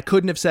 I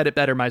couldn't have said it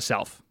better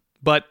myself,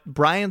 but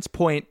Brian's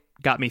point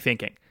got me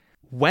thinking.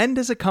 When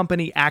does a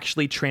company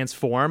actually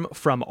transform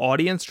from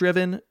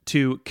audience-driven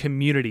to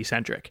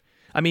community-centric?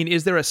 I mean,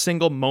 is there a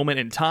single moment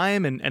in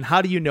time, and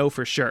how do you know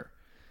for sure?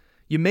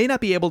 You may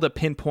not be able to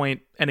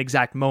pinpoint an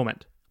exact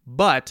moment,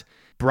 but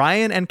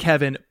Brian and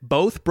Kevin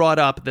both brought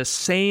up the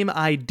same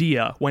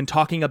idea when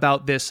talking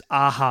about this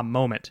aha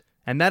moment,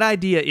 and that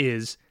idea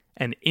is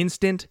an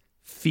instant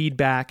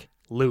feedback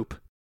loop.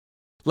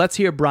 Let's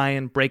hear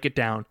Brian break it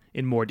down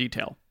in more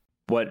detail.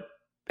 What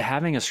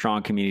having a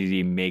strong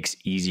community makes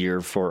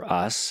easier for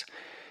us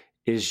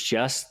is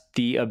just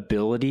the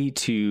ability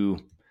to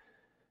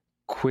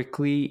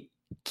quickly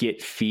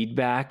get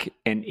feedback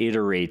and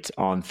iterate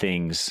on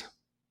things.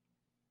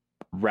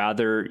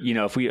 Rather,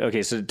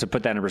 so to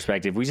put that in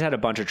perspective, we just had a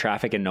bunch of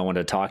traffic and no one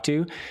to talk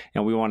to,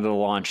 and we wanted to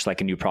launch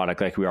like a new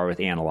product like we are with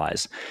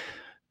Analyze.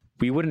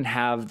 We wouldn't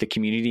have the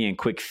community and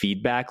quick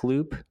feedback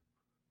loop,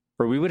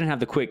 or we wouldn't have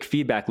the quick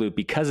feedback loop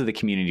because of the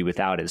community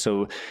without it.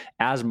 So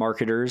as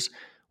marketers,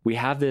 we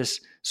have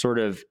this sort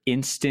of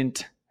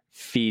instant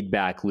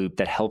feedback loop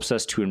that helps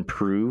us to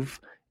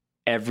improve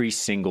every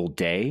single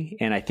day.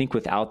 And I think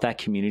without that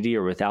community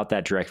or without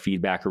that direct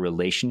feedback or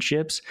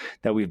relationships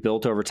that we've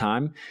built over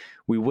time,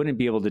 we wouldn't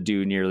be able to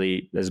do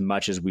nearly as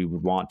much as we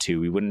would want to.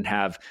 We wouldn't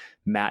have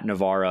Matt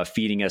Navarra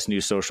feeding us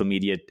new social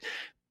media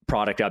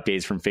product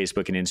updates from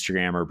Facebook and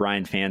Instagram, or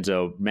Brian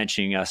Fanzo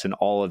mentioning us in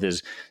all of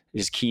his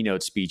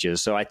keynote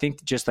speeches. So I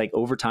think just like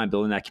over time,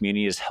 building that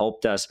community has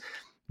helped us,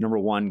 number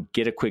one,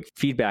 get a quick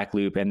feedback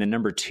loop. And then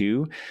number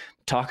two,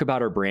 talk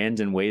about our brand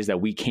in ways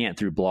that we can't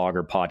through blog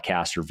or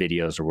podcast or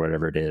videos or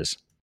whatever it is.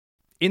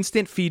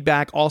 Instant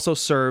feedback also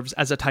serves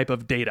as a type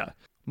of data.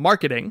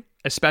 Marketing,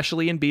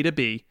 especially in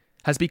B2B,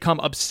 has become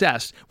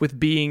obsessed with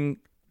being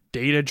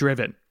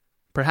data-driven,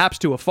 perhaps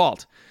to a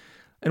fault.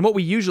 And what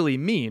we usually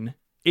mean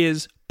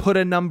is put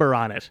a number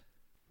on it.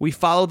 We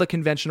follow the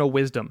conventional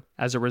wisdom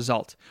as a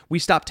result. We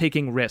stop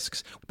taking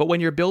risks. But when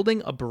you're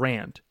building a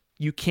brand,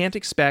 you can't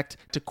expect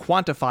to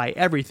quantify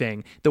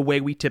everything the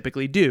way we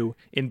typically do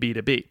in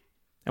B2B.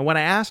 And when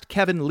I asked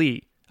Kevin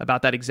Lee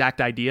about that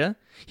exact idea,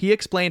 he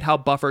explained how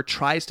Buffer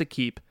tries to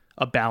keep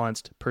a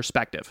balanced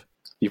perspective.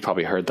 You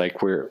probably heard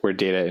like we're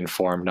data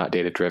informed, not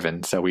data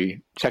driven. So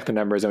we check the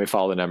numbers and we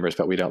follow the numbers,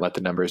 but we don't let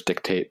the numbers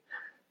dictate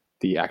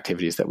the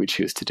activities that we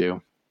choose to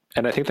do.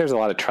 And I think there's a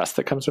lot of trust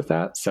that comes with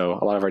that. So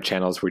a lot of our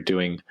channels we're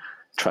doing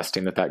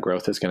trusting that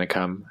growth is going to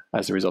come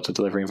as a result of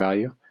delivering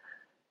value.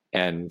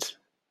 And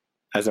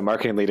as a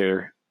marketing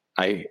leader,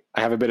 I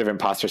have a bit of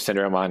imposter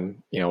syndrome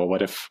on,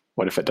 what if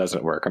it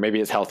doesn't work? Or maybe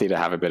it's healthy to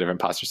have a bit of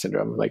imposter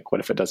syndrome. Like, what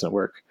if it doesn't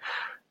work?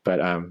 But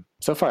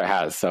so far it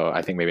has. So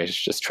I think maybe I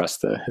should just trust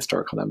the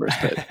historical numbers.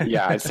 But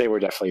yeah, I'd say we're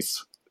definitely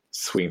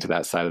swinging to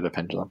that side of the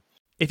pendulum.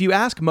 If you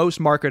ask most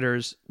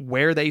marketers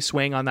where they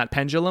swing on that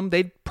pendulum,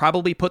 they'd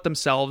probably put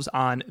themselves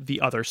on the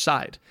other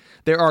side.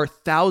 There are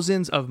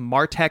thousands of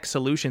MarTech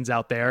solutions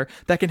out there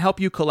that can help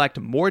you collect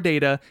more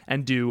data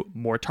and do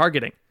more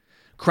targeting.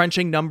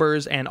 Crunching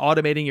numbers and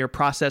automating your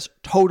process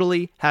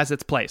totally has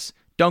its place.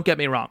 Don't get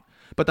me wrong.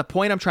 But the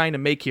point I'm trying to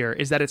make here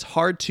is that it's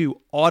hard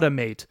to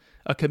automate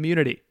a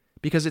community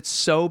because it's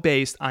so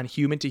based on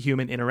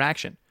human-to-human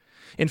interaction.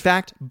 In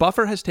fact,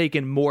 Buffer has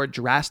taken more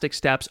drastic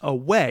steps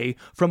away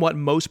from what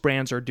most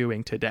brands are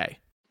doing today.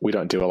 We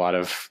don't do a lot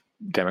of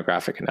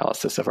demographic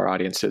analysis of our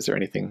audiences or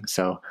anything.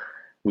 So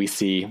we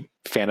see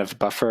fan of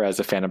Buffer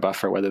as a fan of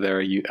Buffer, whether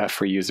they're a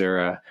free user,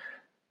 a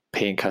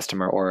paying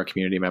customer, or a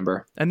community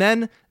member. And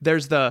then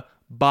there's the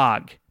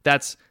BHAG.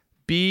 That's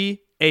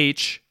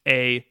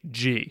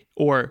BHAG,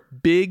 or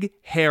Big,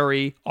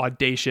 Hairy,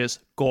 Audacious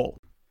Goal.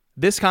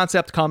 This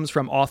concept comes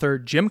from author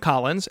Jim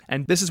Collins,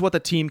 and this is what the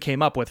team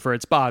came up with for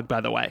its BHAG, by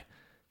the way.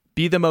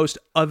 Be the most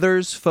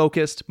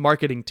others-focused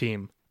marketing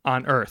team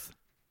on Earth.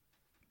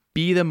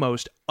 Be the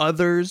most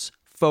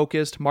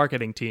others-focused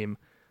marketing team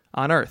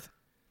on Earth.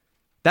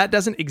 That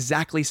doesn't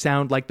exactly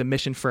sound like the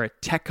mission for a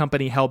tech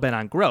company hell-bent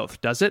on growth,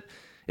 does it?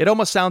 It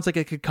almost sounds like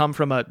it could come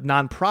from a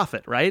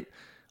nonprofit, right?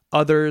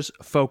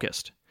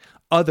 Others-focused.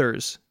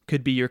 Others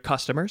could be your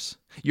customers,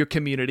 your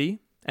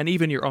community, and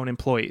even your own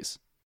employees.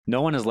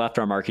 No one has left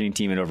our marketing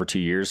team in over 2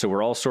 years, so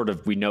we're all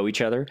we know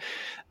each other.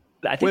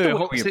 I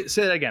think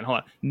say that again. Hold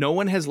on. No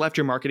one has left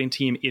your marketing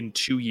team in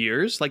 2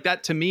 years? Like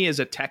that to me as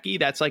a techie,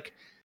 that's like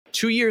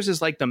 2 years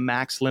is like the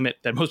max limit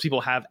that most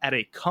people have at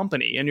a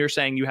company. And you're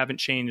saying you haven't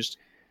changed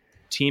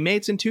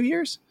teammates in 2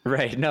 years?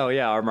 Right. No,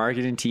 yeah. Our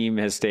marketing team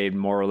has stayed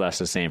more or less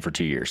the same for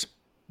 2 years.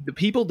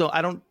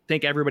 I don't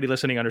think everybody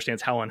listening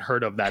understands how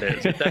unheard of that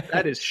is.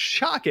 That is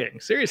shocking.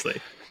 Seriously.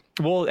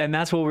 Well, and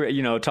that's what we're,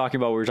 talking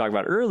about, what we were talking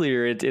about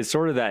earlier. It's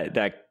sort of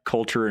that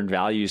culture and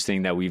values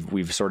thing that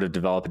we've sort of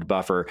developed at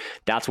Buffer.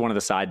 That's one of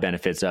the side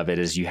benefits of it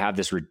is you have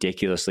this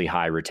ridiculously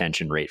high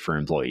retention rate for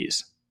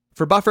employees.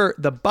 For Buffer,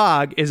 the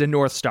BHAG is a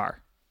North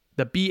Star,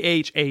 the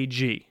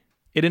BHAG.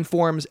 It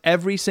informs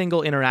every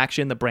single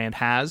interaction the brand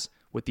has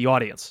with the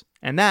audience,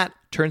 and that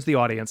turns the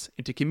audience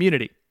into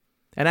community.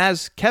 And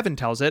as Kevin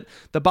tells it,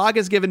 the BHAG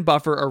has given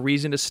Buffer a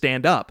reason to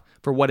stand up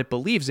for what it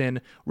believes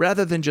in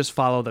rather than just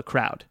follow the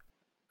crowd.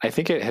 I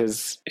think it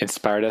has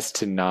inspired us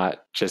to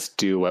not just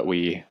do what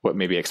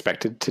may be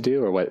expected to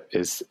do or what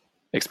is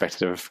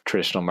expected of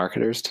traditional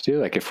marketers to do.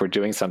 Like if we're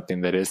doing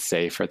something that is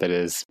safe or that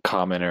is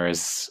common or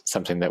is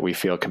something that we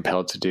feel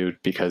compelled to do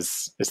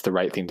because it's the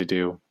right thing to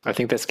do, I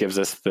think this gives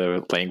us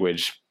the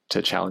language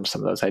to challenge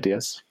some of those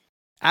ideas.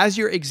 As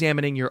you're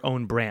examining your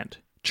own brand,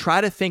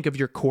 try to think of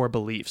your core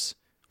beliefs.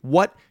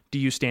 What do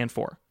you stand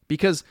for?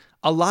 Because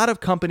a lot of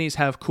companies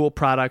have cool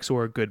products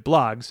or good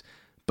blogs,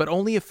 but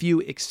only a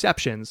few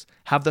exceptions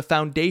have the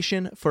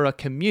foundation for a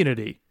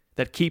community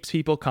that keeps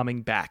people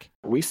coming back.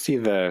 We see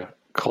the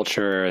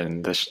culture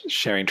and the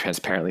sharing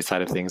transparently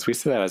side of things. We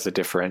see that as a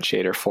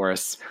differentiator for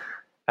us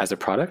as a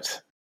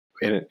product.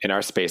 In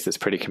our space, it's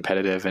pretty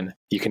competitive, and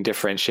you can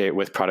differentiate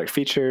with product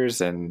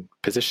features and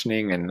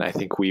positioning. And I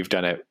think we've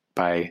done it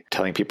by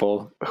telling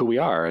people who we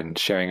are and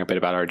sharing a bit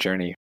about our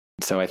journey.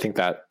 So I think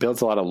that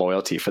builds a lot of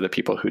loyalty for the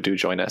people who do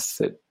join us.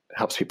 It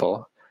helps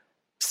people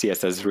see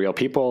us as real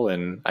people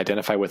and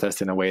identify with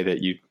us in a way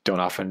that you don't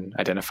often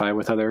identify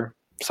with other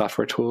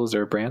software tools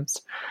or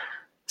brands.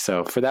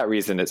 So for that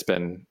reason, it's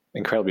been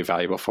incredibly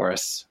valuable for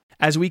us.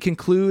 As we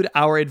conclude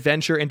our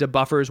adventure into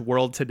Buffer's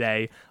world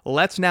today,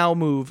 let's now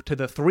move to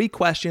the 3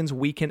 questions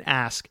we can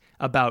ask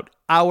about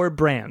our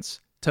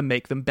brands to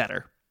make them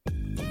better.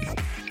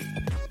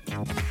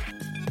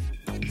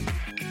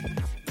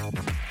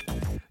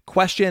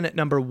 Question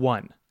number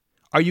 1.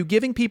 Are you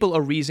giving people a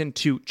reason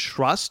to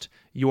trust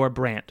your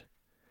brand?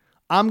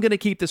 I'm going to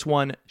keep this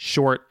one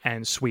short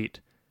and sweet.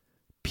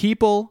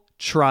 People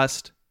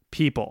trust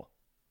people.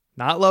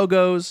 Not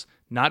logos,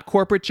 not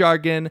corporate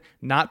jargon,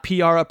 not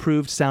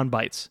PR-approved sound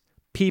bites.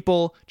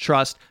 People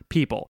trust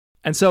people.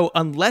 And so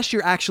unless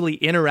you're actually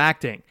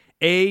interacting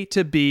A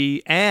to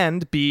B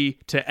and B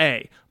to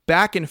A,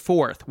 back and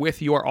forth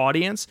with your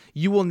audience,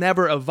 you will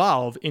never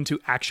evolve into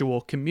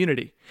actual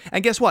community.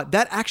 And guess what?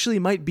 That actually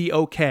might be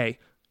okay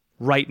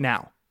right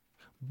now.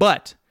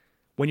 But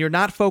when you're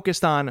not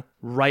focused on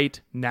right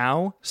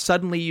now,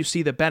 suddenly you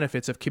see the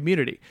benefits of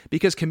community,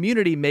 because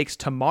community makes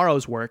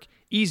tomorrow's work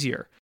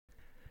easier.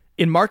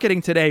 In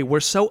marketing today, we're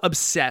so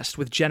obsessed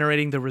with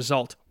generating the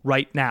result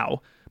right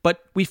now,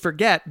 but we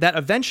forget that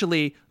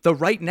eventually the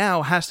right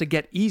now has to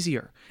get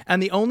easier.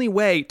 And the only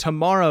way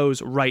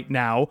tomorrow's right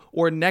now,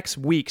 or next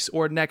week's,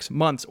 or next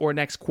month's, or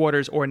next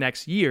quarter's, or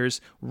next year's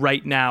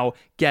right now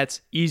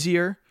gets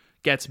easier,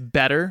 gets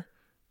better,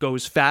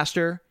 goes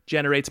faster,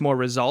 generates more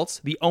results,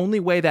 the only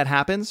way that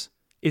happens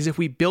is if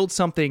we build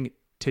something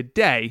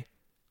today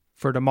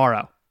for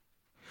tomorrow.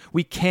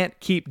 We can't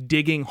keep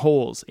digging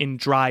holes in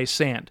dry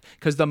sand,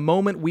 because the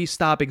moment we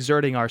stop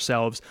exerting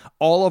ourselves,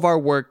 all of our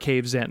work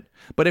caves in.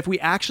 But if we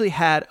actually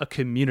had a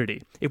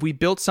community, if we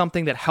built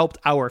something that helped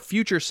our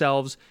future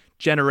selves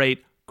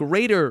generate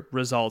greater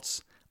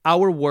results,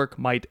 our work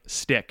might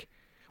stick.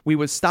 We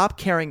would stop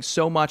caring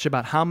so much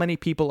about how many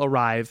people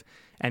arrive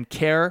and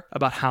care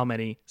about how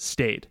many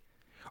stayed.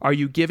 Are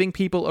you giving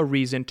people a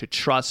reason to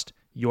trust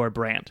your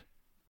brand?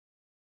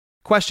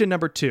 Question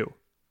number 2.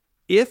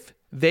 If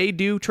they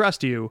do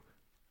trust you,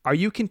 are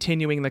you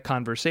continuing the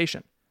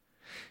conversation?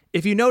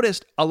 If you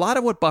noticed, a lot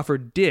of what Buffer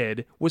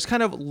did was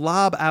kind of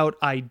lob out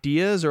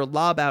ideas or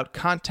lob out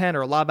content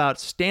or lob out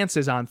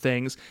stances on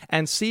things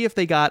and see if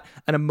they got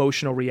an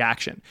emotional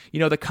reaction. You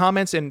know, the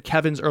comments in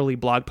Kevin's early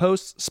blog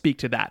posts speak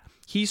to that.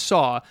 He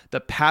saw the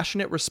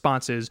passionate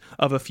responses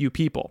of a few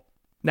people.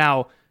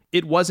 Now,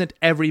 it wasn't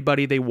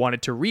everybody they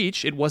wanted to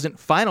reach. It wasn't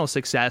final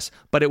success,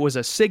 but it was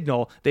a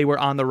signal they were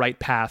on the right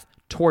path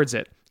towards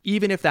it,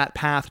 even if that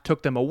path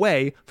took them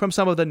away from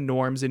some of the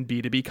norms in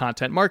B2B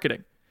content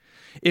marketing.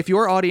 If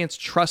your audience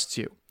trusts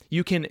you,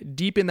 you can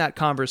deepen that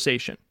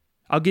conversation.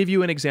 I'll give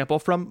you an example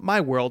from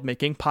my world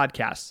making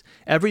podcasts.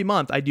 Every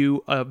month, I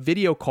do a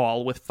video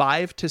call with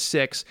 5 to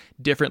 6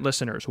 different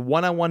listeners,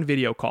 one-on-one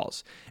video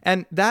calls.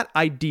 And that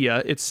idea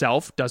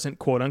itself doesn't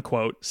quote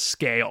unquote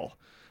scale.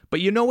 But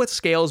you know what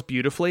scales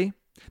beautifully?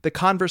 The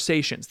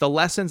conversations, the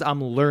lessons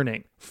I'm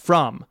learning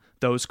from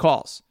those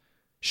calls.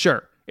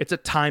 Sure, it's a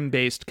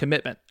time-based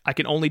commitment. I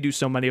can only do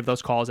so many of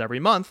those calls every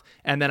month,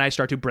 and then I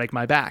start to break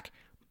my back.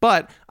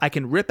 But I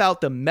can rip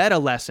out the meta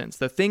lessons,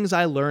 the things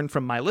I learned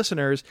from my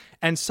listeners,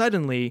 and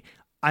suddenly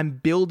I'm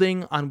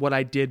building on what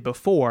I did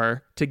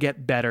before to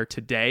get better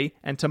today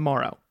and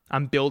tomorrow.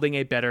 I'm building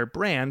a better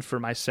brand for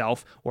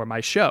myself or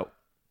my show.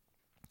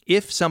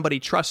 If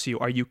somebody trusts you,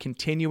 are you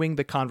continuing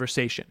the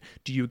conversation?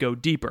 Do you go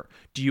deeper?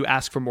 Do you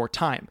ask for more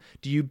time?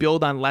 Do you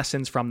build on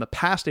lessons from the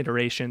past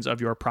iterations of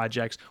your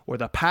projects or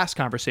the past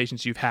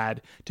conversations you've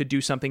had to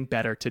do something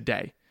better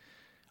today?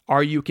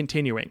 Are you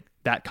continuing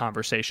that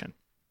conversation?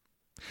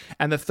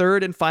 And the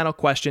third and final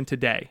question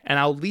today, and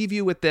I'll leave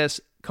you with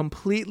this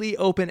completely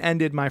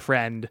open-ended, my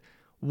friend.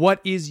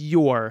 What is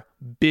your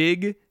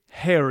big,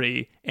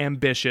 hairy,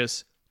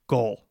 ambitious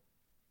goal?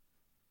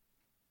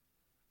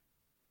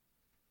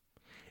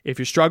 If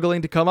you're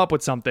struggling to come up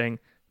with something,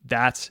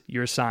 that's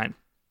your sign.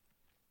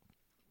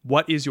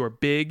 What is your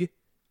big,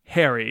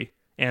 hairy,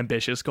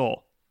 ambitious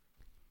goal?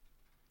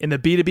 In the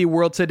B2B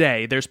world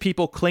today, there's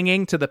people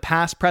clinging to the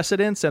past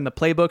precedents and the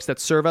playbooks that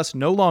serve us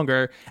no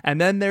longer,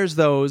 and then there's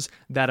those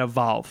that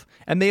evolve.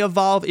 And they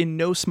evolve in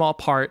no small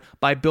part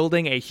by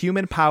building a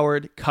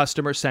human-powered,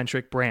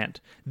 customer-centric brand.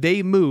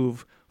 They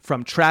move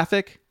from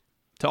traffic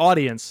to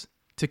audience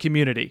to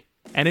community.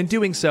 And in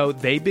doing so,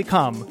 they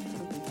become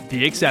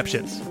the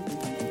exceptions.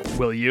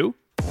 Will you?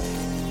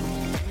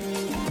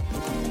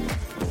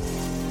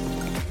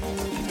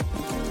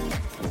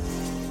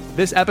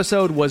 This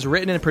episode was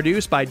written and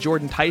produced by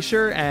Jordan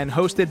Teicher and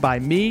hosted by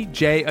me,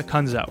 Jay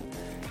Acunzo.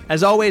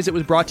 As always, it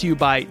was brought to you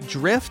by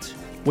Drift,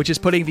 which is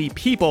putting the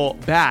people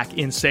back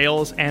in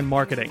sales and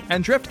marketing.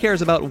 And Drift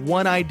cares about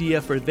one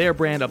idea for their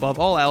brand above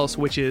all else,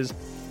 which is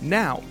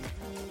now.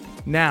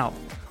 Now.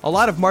 A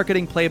lot of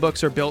marketing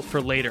playbooks are built for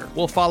later.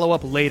 We'll follow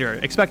up later.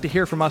 Expect to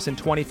hear from us in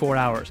 24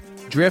 hours.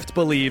 Drift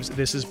believes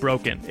this is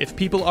broken. If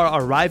people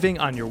are arriving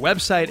on your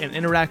website and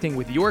interacting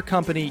with your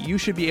company, you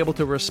should be able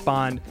to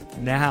respond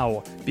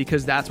now,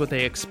 because that's what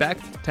they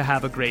expect to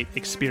have a great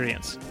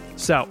experience.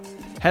 So,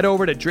 head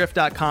over to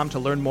drift.com to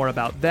learn more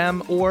about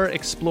them or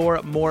explore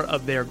more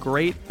of their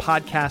great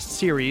podcast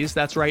series.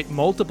 That's right,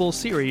 multiple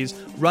series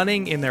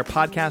running in their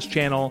podcast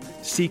channel,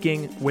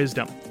 Seeking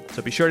Wisdom.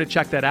 So be sure to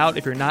check that out.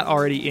 If you're not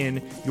already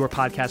in your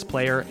podcast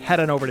player, head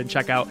on over to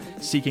check out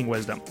Seeking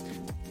Wisdom.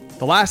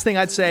 The last thing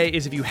I'd say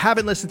is if you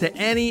haven't listened to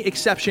any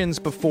exceptions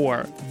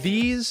before,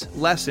 these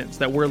lessons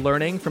that we're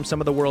learning from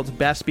some of the world's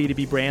best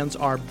B2B brands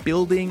are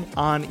building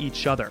on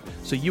each other.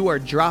 So you are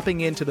dropping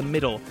into the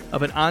middle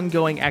of an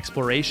ongoing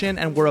exploration,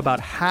 and we're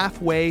about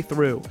halfway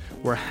through.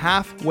 We're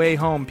halfway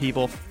home,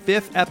 people.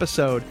 5th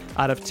episode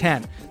out of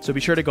 10. So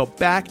be sure to go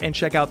back and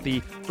check out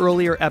the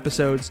earlier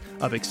episodes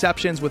of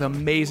Exceptions with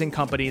amazing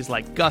companies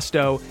like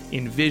Gusto,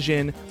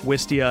 Envision,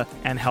 Wistia,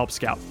 and Help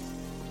Scout.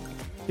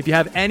 If you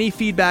have any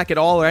feedback at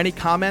all or any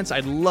comments,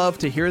 I'd love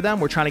to hear them.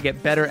 We're trying to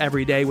get better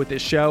every day with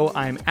this show.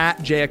 I'm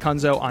at Jay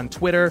Acunzo on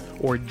Twitter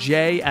or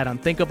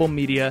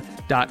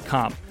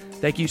jay@unthinkablemedia.com.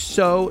 Thank you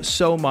so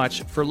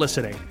much for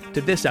listening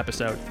to this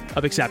episode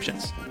of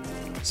Exceptions.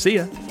 See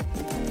ya.